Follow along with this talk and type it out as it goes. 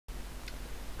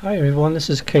Hi everyone, this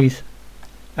is Keith.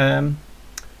 I've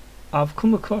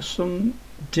come across some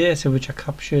data which I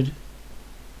captured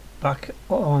back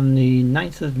on the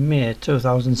 9th of May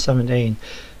 2017.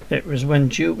 It was when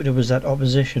Jupiter was at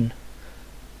opposition.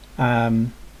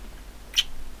 I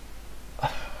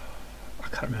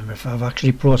can't remember if I've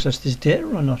actually processed this data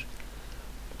or not.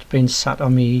 It's been sat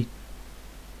on my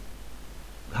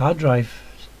hard drive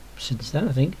since then,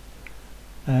 I think.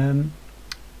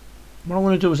 What I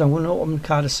want to do is I'm going to open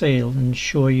Cartosale and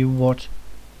show you what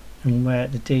and where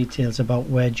the details about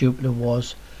where Jupiter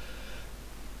was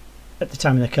at the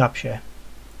time of the capture.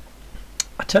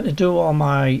 I tend to do all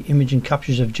my imaging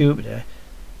captures of Jupiter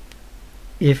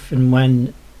if and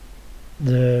when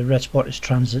the red spot is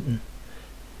transiting.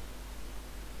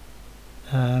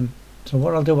 So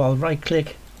what I'll do, I'll right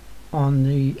click on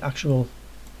the actual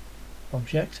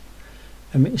object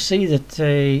and we can see that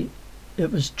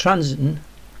it was transiting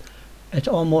at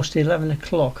almost 11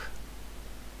 o'clock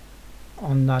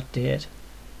on that date,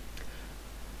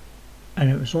 and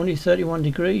it was only 31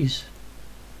 degrees.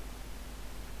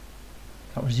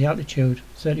 That was the altitude,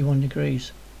 31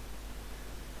 degrees.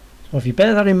 So if you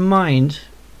bear that in mind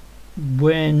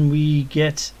when we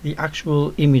get the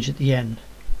actual image at the end.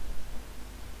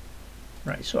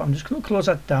 Right, so I'm just going to close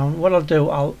that down. What I'll do,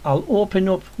 I'll open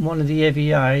up one of the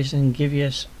AVIs and give you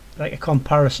like a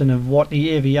comparison of what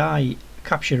the AVI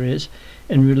capture is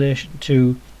in relation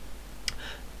to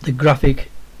the graphic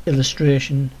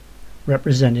illustration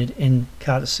represented in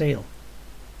Cartosale.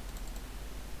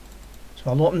 So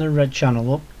I'll open the red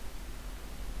channel up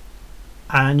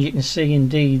and you can see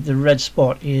indeed the red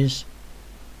spot is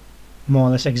more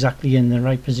or less exactly in the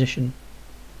right position,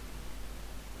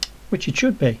 which it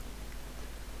should be.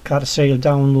 Cartosale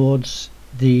downloads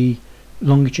the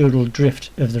longitudinal drift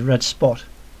of the red spot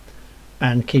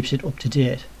and keeps it up to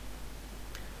date.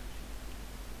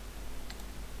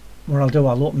 What I'll do,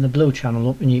 I'll open the blue channel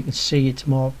up and you can see it's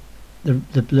more the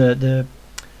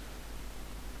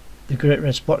great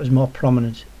red spot is more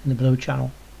prominent in the blue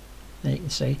channel, there you can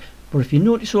see. But if you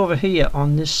notice over here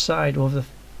on this side over the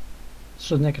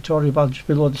southern equatorial belt, just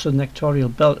below the southern equatorial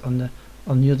belt on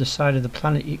the other side of the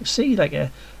planet, you can see like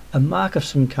a mark of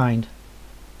some kind.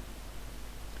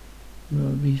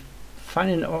 We'll be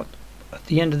finding out at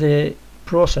the end of the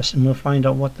process and we'll find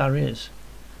out what that is.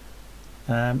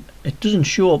 It doesn't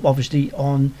show up obviously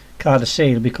on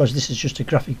Cartosale because this is just a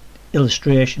graphic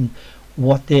illustration.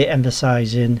 What they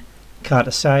emphasize in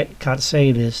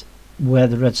Cartosale is where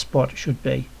the red spot should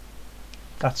be.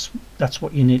 That's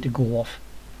what you need to go off.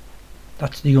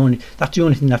 That's the only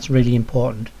thing that's really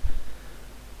important.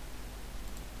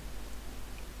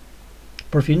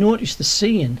 But if you notice the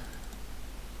seeing,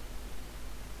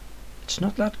 it's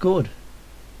not that good.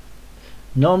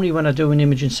 Normally when I do an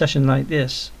imaging session like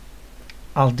this,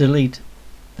 I'll delete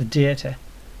the data.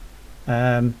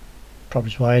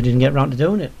 Probably why I didn't get around to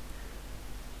doing it.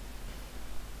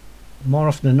 More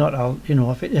often than not, I'll, you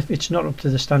know, if it's not up to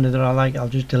the standard that I like, I'll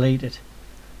just delete it.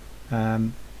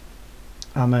 I'm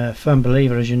a firm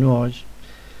believer, as you know,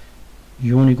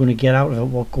 you're only going to get out of it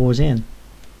what goes in.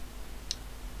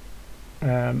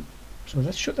 So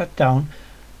let's shut that down.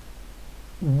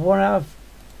 What I've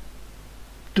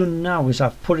done now is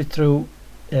I've put it through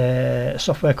a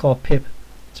software called PIP.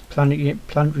 It's a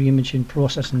planetary imaging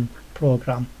processing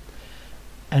program,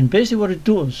 and basically what it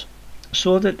does,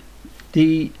 so that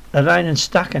the align and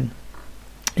stacking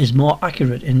is more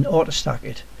accurate in auto stack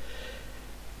it,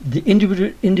 the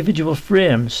individual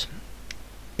frames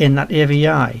in that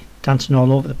AVI dancing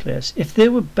all over the place, if they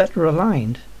were better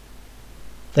aligned,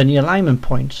 then the alignment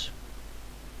points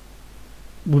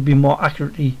would be more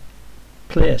accurately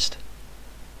placed.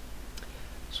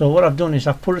 So what I've done is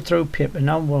I've put it through PIP, and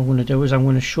now what I'm going to do is I'm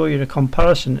going to show you a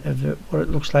comparison of what it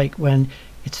looks like when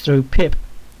it's through PIP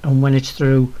and when it's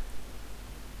through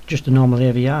just a normal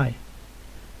AVI.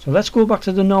 So let's go back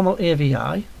to the normal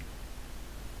AVI.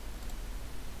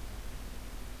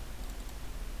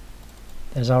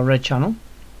 There's our red channel.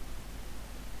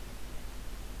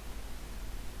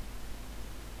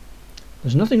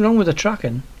 There's nothing wrong with the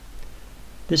tracking.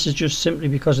 This is just simply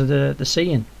because of the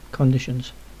seeing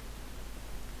conditions.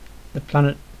 The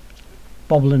planet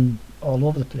bobbling all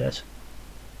over the place.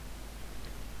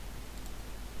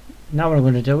 Now what I'm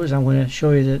going to do is I'm going to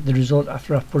show you the result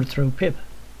after I've put it through PIP.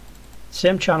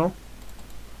 Same channel.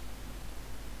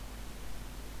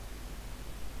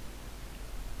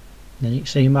 Then you can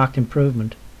see marked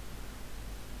improvement.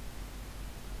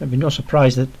 There'd be no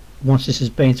surprise that once this has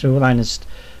been through align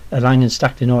and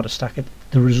stacked in auto stack it,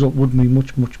 the result would be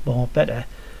much more better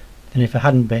than if it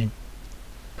hadn't been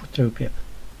put through PIP.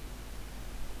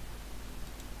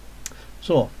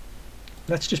 So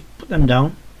let's just put them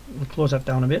down. We'll close that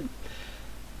down a bit.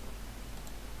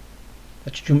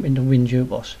 Let's jump into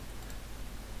Winjupos.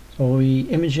 So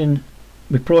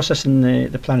we're processing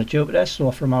the planet Jupiter.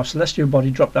 So from our celestial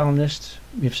body drop down list,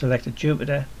 we've selected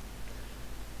Jupiter.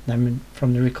 Then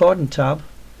from the recording tab,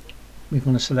 we're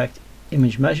going to select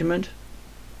image measurement.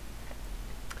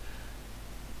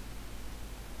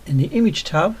 In the image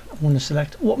tab, I'm going to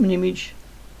select open image,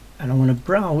 and I'm going to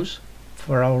browse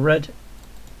for our red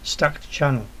stacked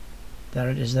channel. There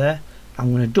it is there.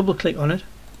 I'm going to double click on it,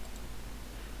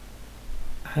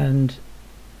 and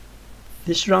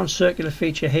this round circular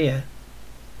feature here,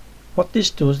 what this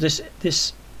does,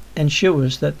 this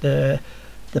ensures that the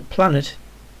planet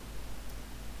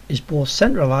is both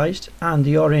centralized and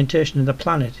the orientation of the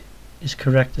planet is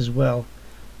correct as well,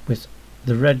 with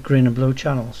the red, green and blue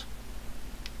channels.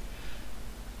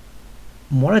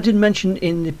 And what I did mention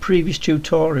in the previous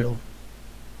tutorial,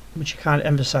 which I can't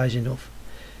emphasize enough,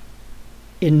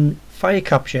 in Fire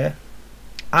Capture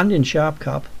and in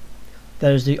SharpCap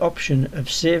there is the option of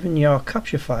saving your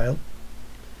capture file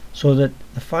so that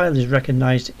the file is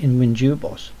recognized in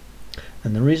Winjupos.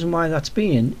 And the reason why that's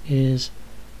being is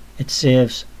it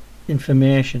saves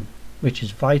information which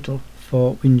is vital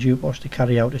for Winjupos to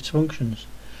carry out its functions.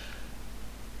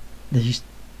 These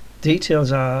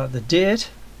details are the date,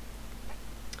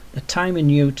 the time in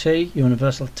UT,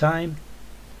 Universal Time,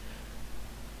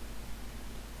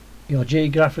 your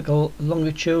geographical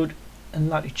longitude and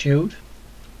latitude,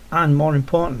 and more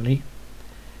importantly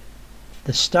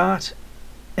the start,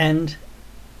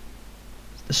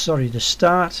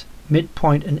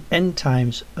 midpoint and end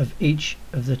times of each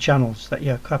of the channels that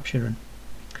you're capturing.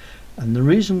 And the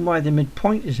reason why the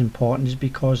midpoint is important is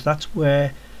because that's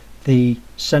where the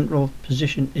central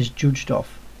position is judged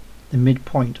off, the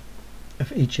midpoint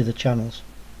of each of the channels.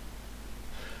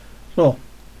 So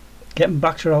getting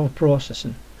back to our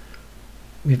processing,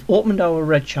 we've opened our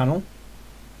red channel.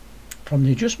 From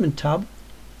the adjustment tab,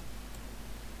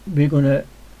 we're going to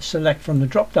select from the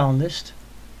drop down list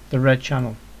the red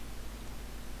channel.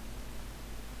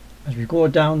 As we go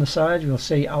down the side, we'll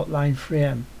see outline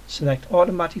frame. Select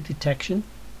automatic detection,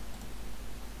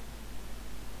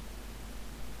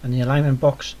 and the alignment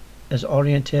box is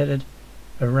orientated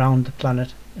around the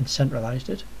planet and centralized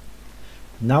it.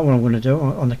 Now what I'm going to do,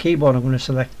 on the keyboard I'm going to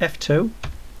select F2,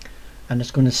 and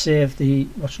it's going to save the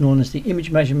what's known as the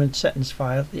image measurement settings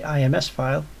file, the IMS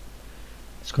file.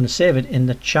 It's going to save it in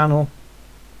the channel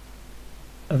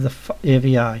of the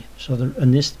AVI. So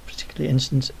in this particular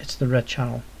instance it's the red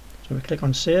channel. So we click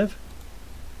on save,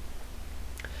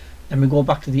 then we go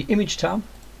back to the image tab,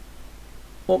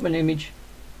 open image,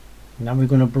 and now we're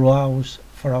going to browse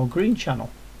for our green channel.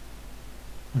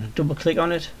 I'm going to double click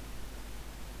on it,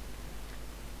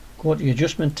 go to the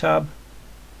adjustment tab.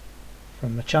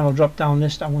 From the channel drop down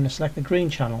list I'm going to select the green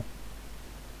channel,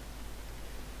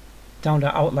 down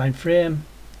to outline frame,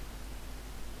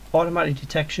 automatic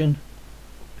detection,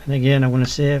 and again I'm going to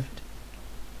save it,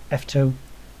 F2,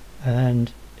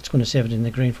 and it's going to save it in the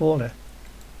green folder.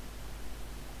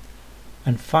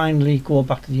 And finally go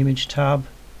back to the image tab,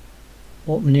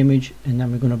 open image, and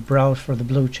then we're going to browse for the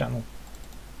blue channel.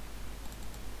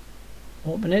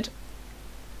 Open it,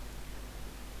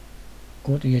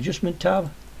 go to the adjustment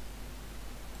tab,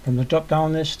 from the drop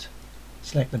down list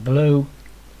select the blue,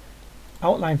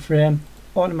 outline frame,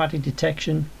 automatic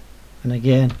detection, and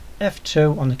again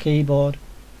F2 on the keyboard,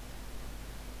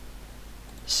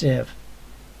 save.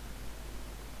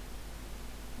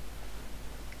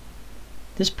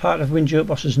 This part of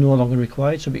Winjupos is no longer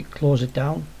required, so we can close it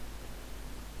down.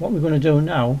 What we're going to do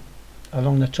now,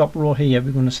 along the top row here,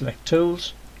 we're going to select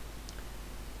Tools,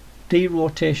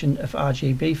 Deportation of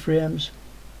Rgb Frames,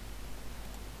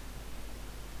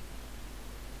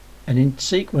 and in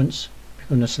sequence we're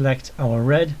going to select our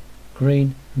red,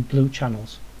 green and blue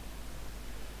channels.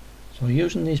 So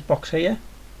using this box here,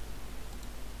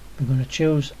 we're going to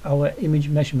choose our image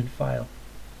measurement file.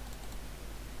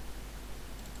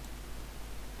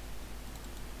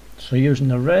 So using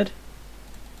the red,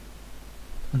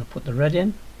 I'm going to put the red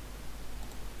in,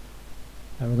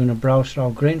 and we're going to browse through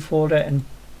our green folder and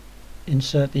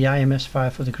insert the IMS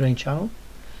file for the green channel,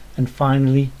 and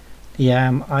finally the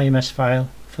IMS file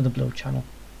for the blue channel.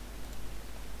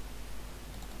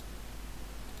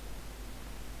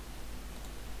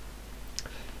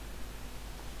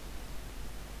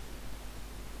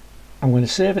 I'm going to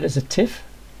save it as a TIFF.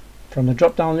 From the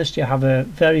drop down list you have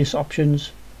various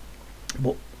options,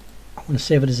 but I'm going to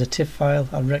save it as a TIFF file.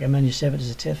 I recommend you save it as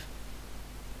a TIFF,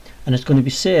 and it's going to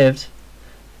be saved.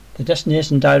 The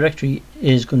destination directory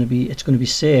is going to be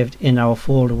saved in our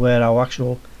folder where our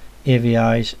actual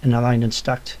AVIs and aligned and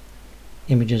stacked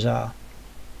images are.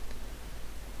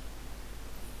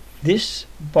 This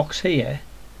box here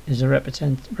is a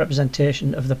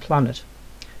representation of the planet,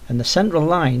 and the central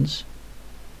lines,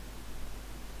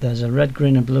 there's a red,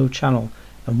 green and blue channel,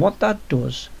 and what that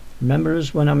does, remember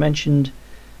as when I mentioned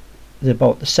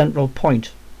about the central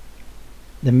point,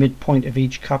 the midpoint of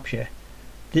each capture,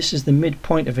 this is the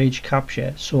midpoint of each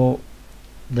capture, so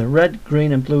the red,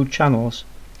 green and blue channels,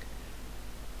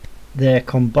 they're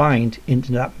combined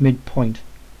into that midpoint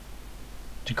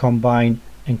to combine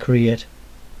and create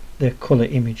the colour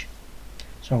image.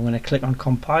 So I'm going to click on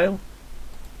compile,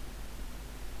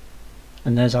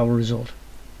 and there's our result.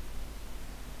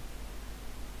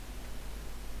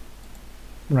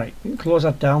 Right, we can close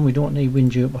that down, we don't need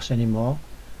Winjupos anymore.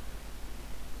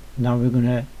 Now we're going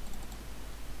to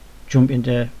jump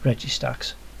into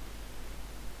Registax.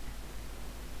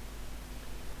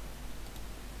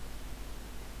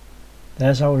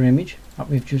 There's our image that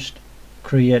we've just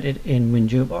created in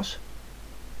Winjupos.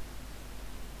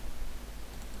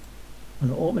 I'm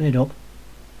going to open it up,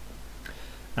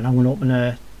 and I'm going to open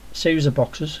a series of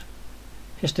boxes,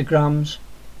 histograms,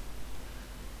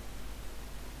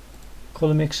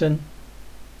 colour mixing,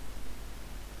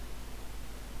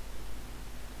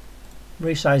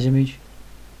 resize image,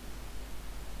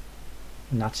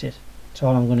 and that's it. That's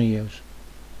all I'm going to use.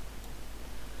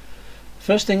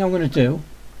 First thing I'm going to do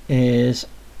is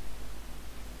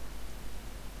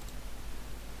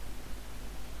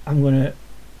I'm going to,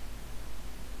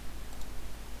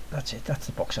 that's it, that's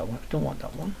the box I want. I don't want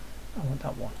that one, I want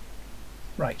that one.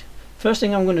 Right, first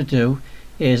thing I'm going to do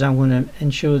is I'm going to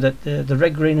ensure that the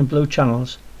red, green and blue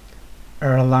channels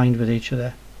are aligned with each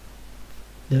other.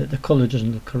 The colour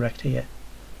doesn't look correct here,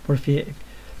 but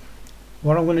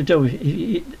what I'm going to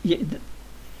do,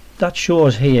 that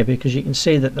shows here because you can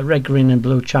see that the red, green and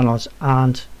blue channels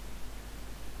aren't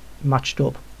matched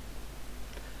up.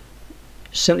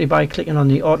 Simply by clicking on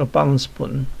the auto balance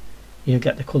button, you'll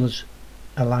get the colours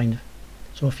aligned.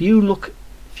 So if you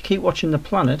keep watching the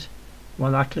planet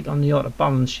while I click on the auto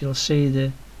balance, you'll see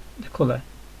the colour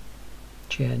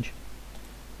change.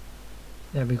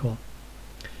 There we go.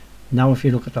 Now if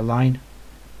you look at the line,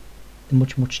 they're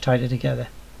much tighter together.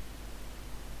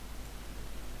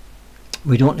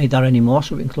 We don't need that anymore,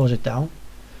 so we can close it down.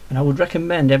 And I would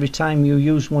recommend every time you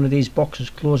use one of these boxes,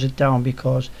 close it down,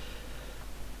 because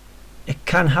it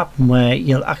can happen where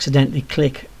you'll accidentally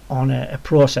click on a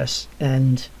process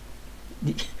and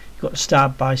you've got to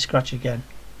start by scratch again.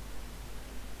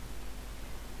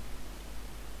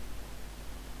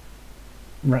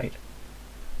 Right.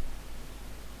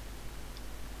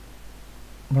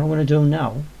 What I'm going to do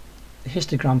now, the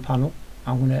histogram panel,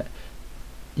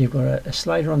 you've got a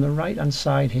slider on the right hand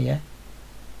side here.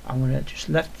 I'm going to just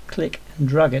left click and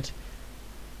drag it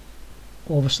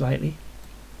over slightly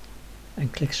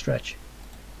and click stretch.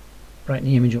 Brighten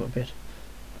the image up a bit.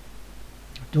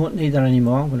 Don't need that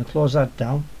anymore. I'm going to close that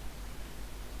down.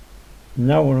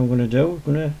 Now what I'm going to do,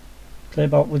 I'm going to play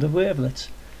about with the wavelets.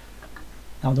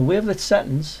 Now the wavelet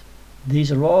settings,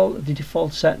 these are all the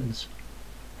default settings.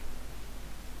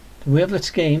 The wavelet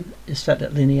scheme is set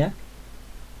at linear.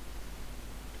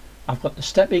 I've got the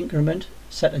step increment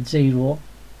set at 0,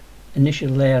 initial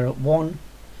layer at 1,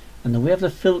 and the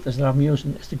wavelet filters that I'm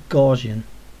using is the Gaussian.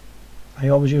 I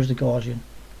always use the Gaussian.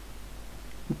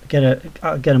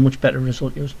 I'll get a much better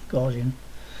result using Gaussian.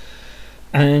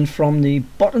 And from the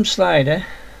bottom slider,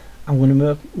 I'm going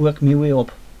to work my way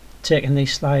up, taking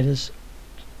these sliders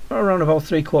around about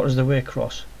 3/4 of the way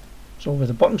across. So with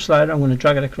the bottom slider, I'm going to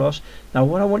drag it across. Now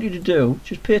what I want you to do,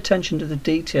 just pay attention to the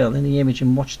detail in the image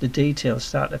and watch the details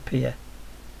start to appear.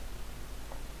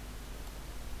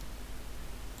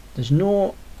 There's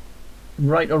no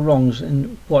right or wrongs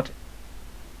in what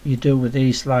you do with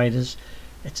these sliders.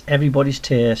 It's everybody's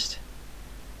taste,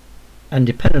 and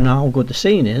depending on how good the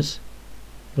scene is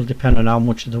will depend on how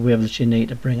much of the wavelets you need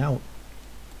to bring out.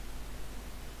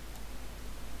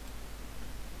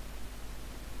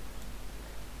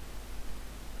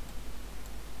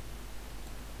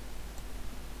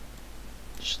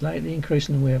 Slightly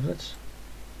increasing the wavelets.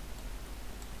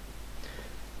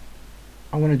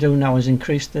 What I'm going to do now is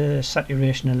increase the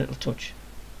saturation a little touch.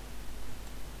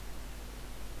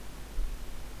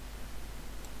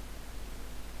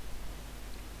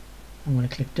 I'm going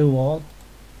to click do all.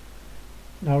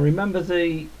 Now remember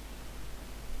the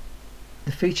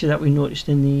feature that we noticed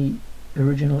in the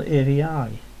original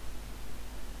AVI,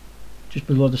 just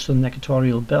below the southern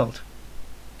equatorial belt.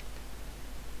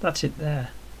 That's it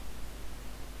there.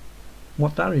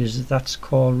 What that is, that's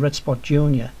called Red Spot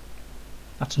Junior.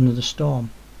 That's another storm.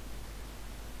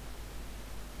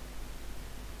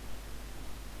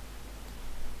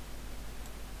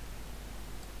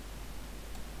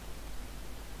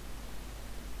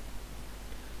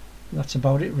 that's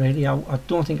about it really. I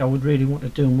don't think I would really want to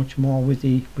do much more with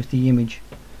the image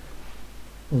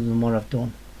other than what I've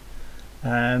done.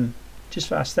 Just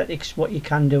for aesthetics, what you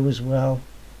can do as well,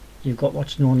 you've got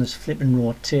what's known as flip and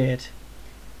rotate.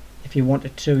 If you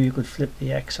wanted to, you could flip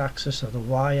the x-axis or the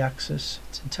y-axis.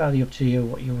 It's entirely up to you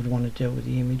what you would want to do with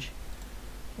the image.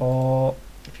 Or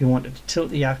if you wanted to tilt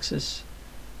the axis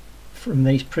from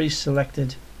these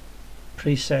pre-selected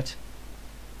preset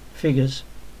figures,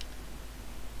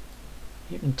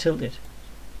 you can tilt it.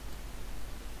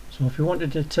 So if you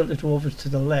wanted to tilt it over to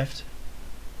the left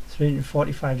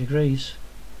 345 degrees,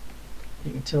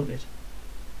 you can tilt it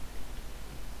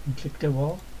and click do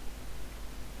all,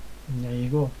 and there you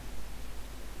go.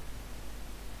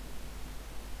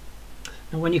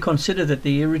 Now when you consider that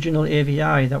the original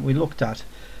AVI that we looked at,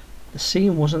 the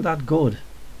scene wasn't that good,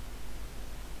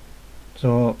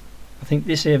 so I think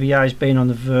this AVI has been on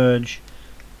the verge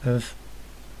of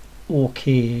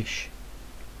okay-ish.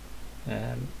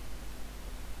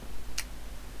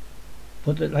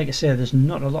 But like I say, there's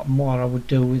not a lot more I would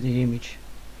do with the image.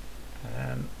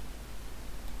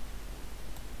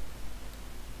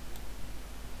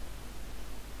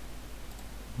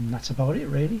 And that's about it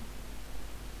really.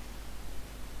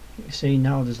 You can see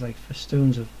now there's like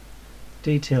festoons of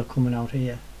detail coming out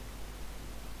here.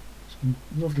 Some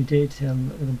lovely detail.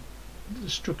 Look at the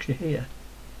structure here.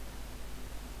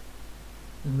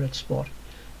 The red spot.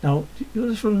 Now the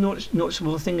other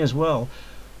noticeable thing as well,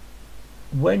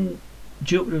 when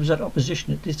Jupiter was at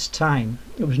opposition at this time,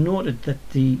 it was noted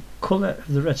that the colour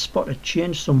of the red spot had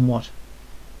changed somewhat,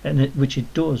 and which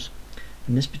it does.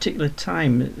 And this particular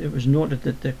time it was noted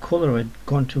that the colour had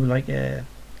gone to like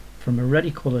from a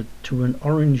reddy colour to an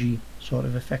orangey sort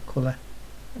of effect colour,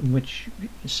 which you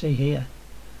can see here.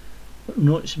 But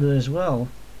noticeable as well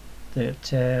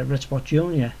that Red Spot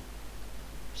Junior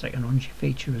is like an orangey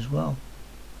feature as well.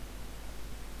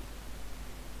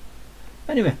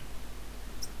 Anyway,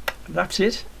 that's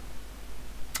it.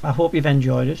 I hope you've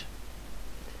enjoyed it.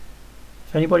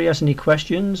 If anybody has any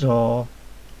questions or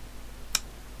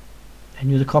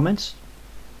any other comments,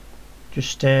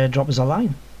 just drop us a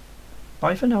line.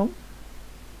 Bye for now.